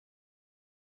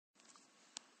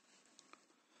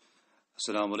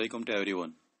Assalamu alaikum to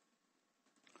everyone.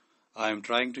 I am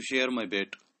trying to share my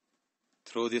bit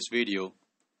through this video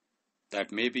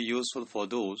that may be useful for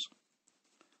those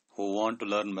who want to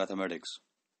learn mathematics.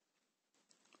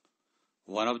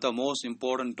 One of the most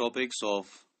important topics of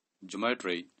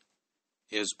geometry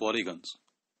is polygons.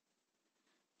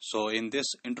 So in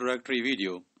this introductory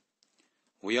video,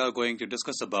 we are going to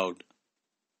discuss about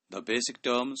the basic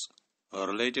terms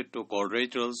related to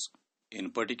quadrilaterals in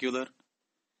particular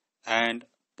and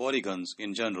polygons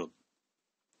in general.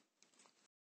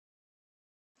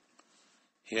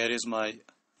 Here is my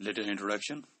little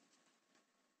introduction.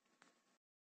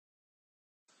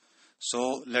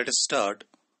 So let us start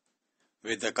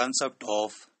with the concept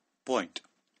of point.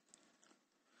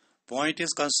 Point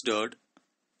is considered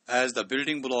as the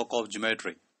building block of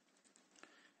geometry.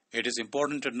 It is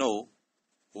important to know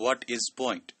what is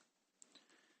point.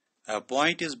 A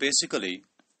point is basically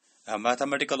a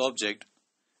mathematical object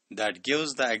that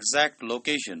gives the exact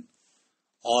location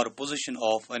or position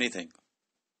of anything.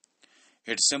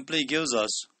 It simply gives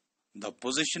us the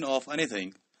position of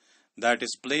anything that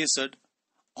is placed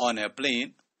on a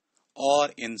plane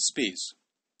or in space.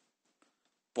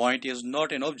 Point is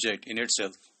not an object in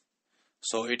itself,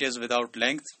 so it is without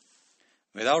length,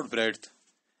 without breadth,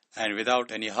 and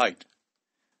without any height.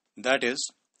 That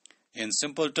is, in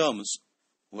simple terms,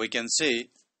 we can say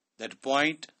that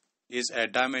point is a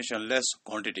dimensionless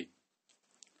quantity.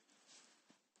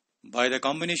 By the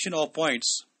combination of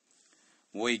points,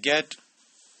 we get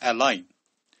a line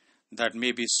that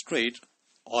may be straight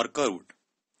or curved.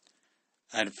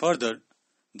 And further,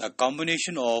 the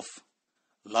combination of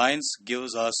lines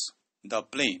gives us the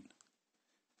plane,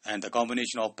 and the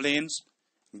combination of planes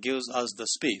gives us the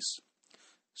space.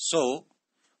 So,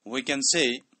 we can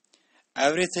say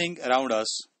everything around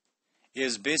us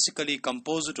is basically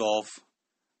composed of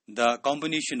the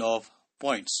combination of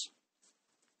points.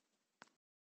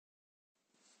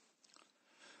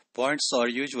 Points are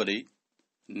usually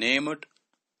named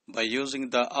by using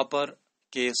the upper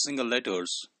case single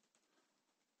letters.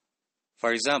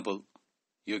 For example,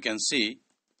 you can see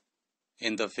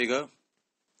in the figure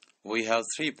we have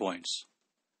 3 points.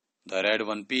 The red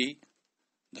one P,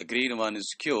 the green one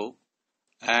is Q,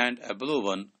 and a blue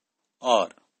one R.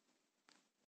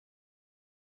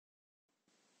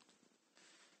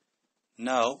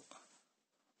 Now,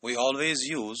 we always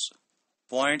use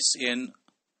points in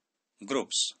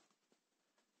groups,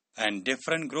 and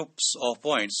different groups of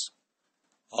points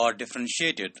are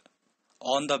differentiated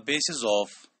on the basis of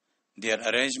their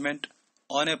arrangement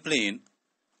on a plane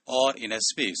or in a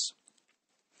space.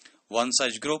 One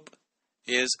such group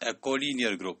is a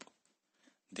collinear group.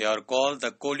 They are called the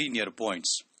collinear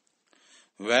points.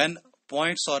 When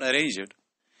points are arranged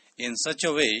in such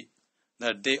a way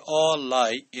that they all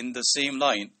lie in the same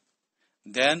line,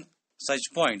 then such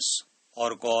points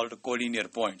are called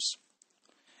collinear points.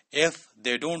 If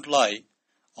they don't lie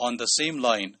on the same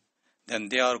line, then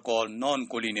they are called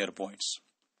non-collinear points.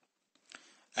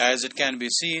 As it can be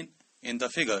seen in the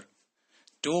figure,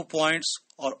 2 points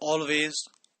are always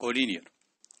collinear,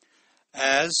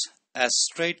 as a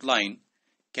straight line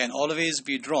can always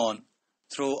be drawn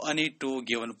through any 2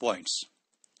 given points.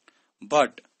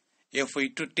 But if we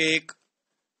take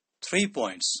 3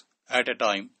 points at a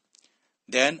time,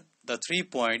 then the 3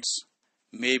 points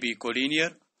may be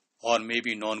collinear or may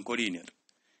be non-collinear.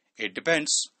 It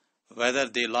depends whether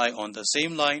they lie on the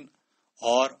same line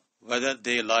or whether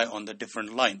they lie on the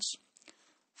different lines.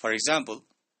 For example,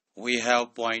 we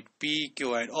have point P,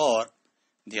 Q, and R.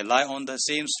 They lie on the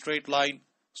same straight line,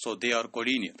 so they are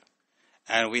collinear.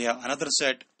 And we have another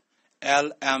set,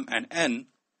 L, M, and N.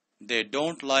 They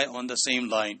don't lie on the same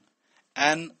line.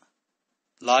 N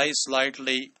lies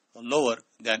slightly lower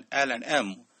than L and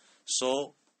M,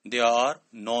 so they are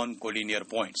non-collinear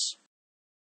points.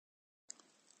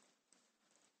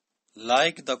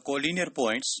 Like the collinear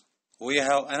points, we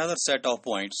have another set of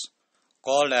points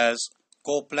called as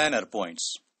coplanar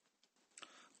points.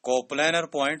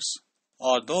 Coplanar points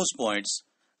are those points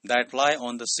that lie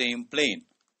on the same plane.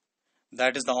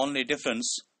 That is the only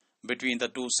difference between the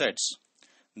two sets.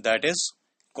 That is,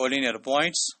 collinear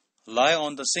points lie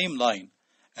on the same line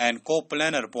and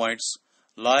coplanar points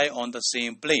lie on the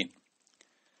same plane.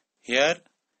 Here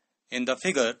in the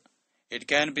figure, it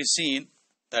can be seen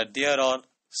that there are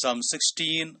some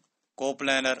 16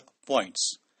 coplanar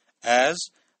points, as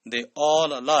they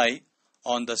all lie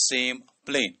on the same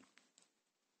plane.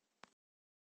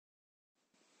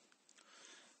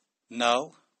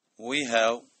 Now we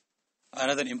have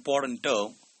another important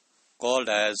term called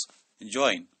as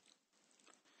join.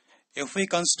 If we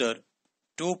consider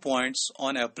 2 points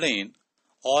on a plane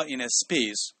or in a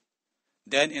space,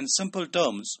 then in simple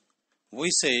terms, we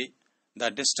say the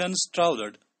distance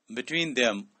traveled between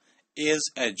them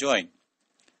is a join.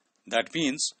 That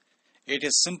means it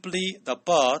is simply the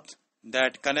path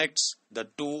that connects the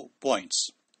 2 points.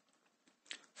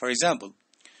 For example,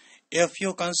 if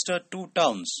you consider 2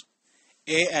 towns,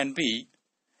 A and B,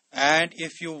 and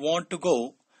if you want to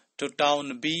go to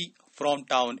town B from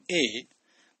town A,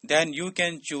 then you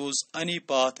can choose any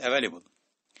path available.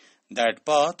 That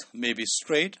path may be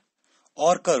straight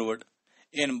or curved.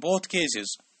 In both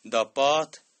cases, the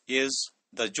path is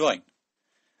the join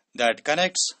that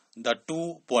connects the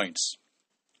 2 points.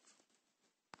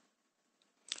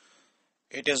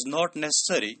 It is not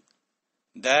necessary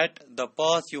that the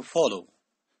path you follow,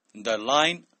 the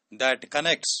line that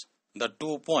connects the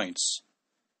 2 points,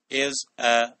 is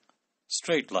a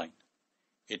straight line.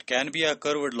 It can be a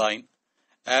curved line,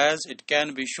 as it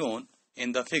can be shown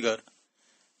in the figure.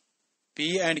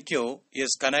 P and Q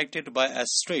is connected by a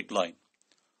straight line,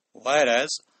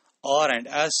 whereas R and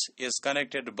S is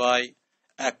connected by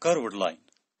a curved line.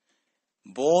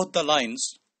 Both the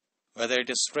lines, whether it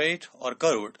is straight or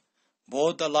curved,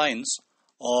 both the lines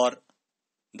are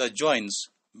the joins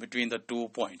between the 2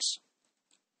 points.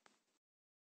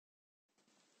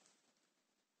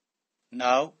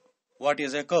 Now, what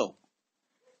is a curve?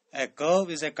 A curve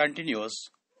is a continuous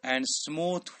and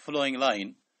smooth flowing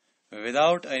line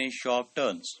without any sharp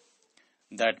turns.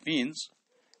 That means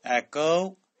a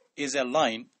curve is a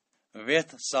line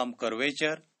with some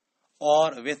curvature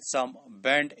or with some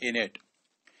bend in it.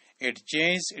 It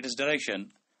changes its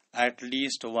direction at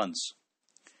least once.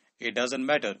 It doesn't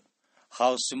matter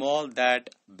how small that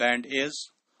bend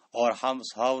is or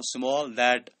how small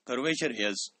that curvature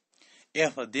is.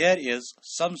 If there is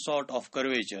some sort of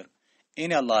curvature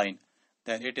in a line,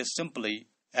 then it is simply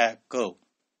a curve.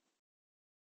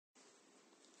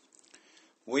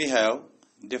 We have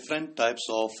different types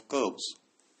of curves.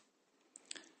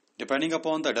 Depending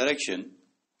upon the direction,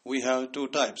 we have 2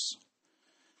 types: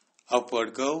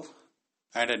 upward curve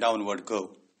and a downward curve.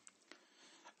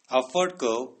 Upward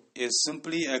curve is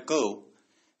simply a curve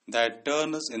that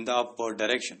turns in the upward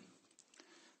direction.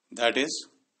 That is,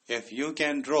 if you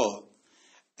can draw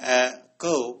a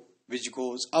curve which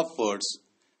goes upwards,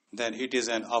 then it is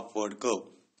an upward curve.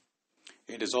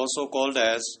 It is also called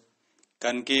as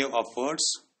concave upwards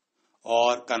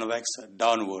or convex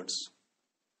downwards.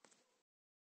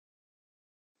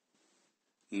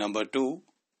 Number 2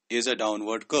 is a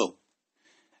downward curve.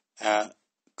 A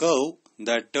curve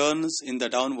that turns in the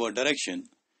downward direction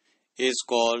is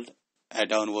called a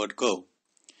downward curve.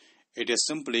 It is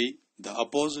simply the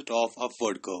opposite of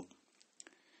upward curve.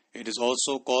 It is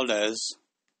also called as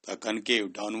a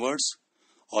concave downwards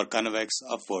or convex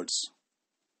upwards.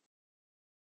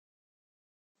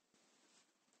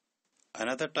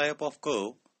 Another type of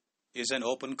curve is an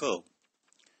open curve.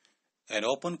 An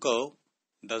open curve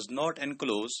does not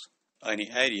enclose any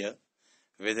area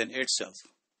within itself,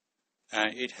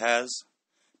 and it has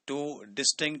 2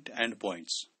 distinct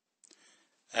endpoints.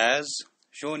 As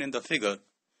shown in the figure,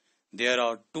 there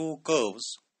are 2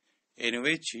 curves in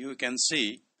which you can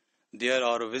see there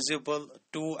are visible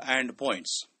 2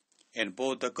 endpoints in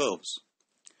both the curves.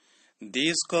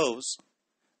 These curves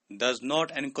does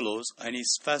not enclose any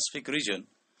specific region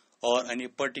or any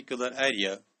particular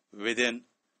area within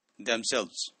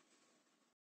themselves.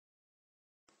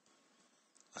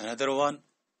 Another one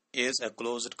is a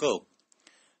closed curve.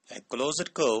 A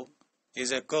closed curve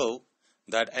is a curve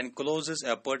that encloses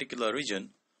a particular region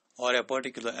or a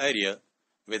particular area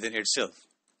within itself.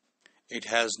 It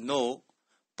has no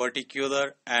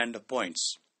particular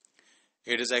endpoints.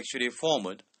 It is actually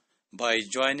formed by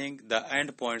joining the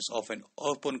endpoints of an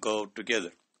open curve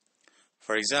together.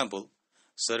 For example,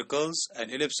 circles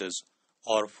and ellipses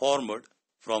are formed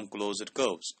from closed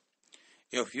curves.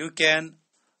 If you can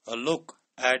look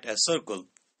at a circle,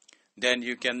 then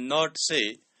you cannot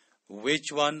say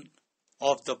which one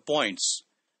of the points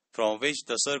from which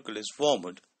the circle is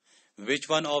formed, which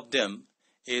one of them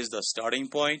is the starting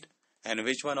point and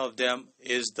which one of them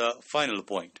is the final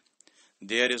point.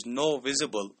 There is no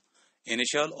visible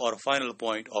initial or final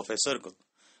point of a circle.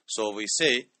 So we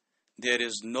say there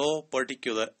is no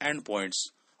particular endpoints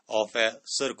of a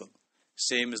circle.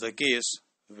 Same is the case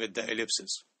with the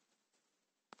ellipses.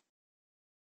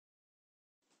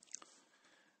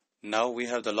 Now we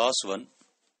have the last one,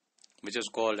 which is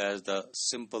called as the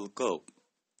simple curve.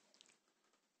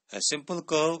 A simple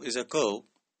curve is a curve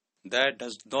that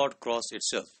does not cross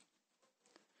itself.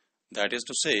 That is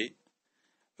to say,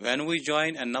 when we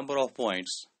join a number of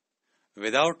points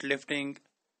without lifting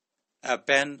a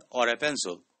pen or a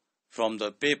pencil from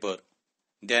the paper,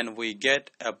 then we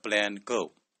get a plane curve.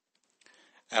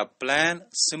 A plane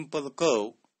simple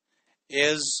curve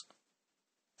is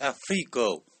a free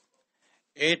curve.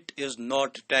 It is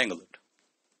not tangled.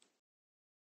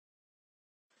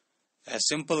 A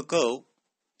simple curve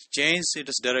changes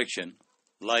its direction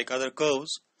like other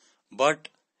curves, but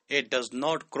it does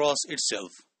not cross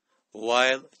itself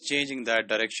while changing that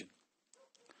direction.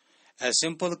 A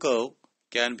simple curve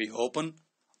can be open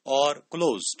or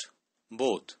closed,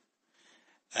 both.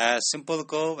 A simple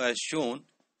curve as shown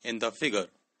in the figure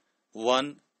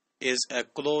 1 is a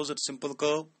closed simple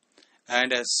curve,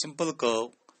 and a simple curve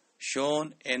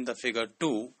shown in the figure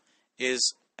 2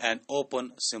 is an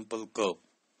open simple curve.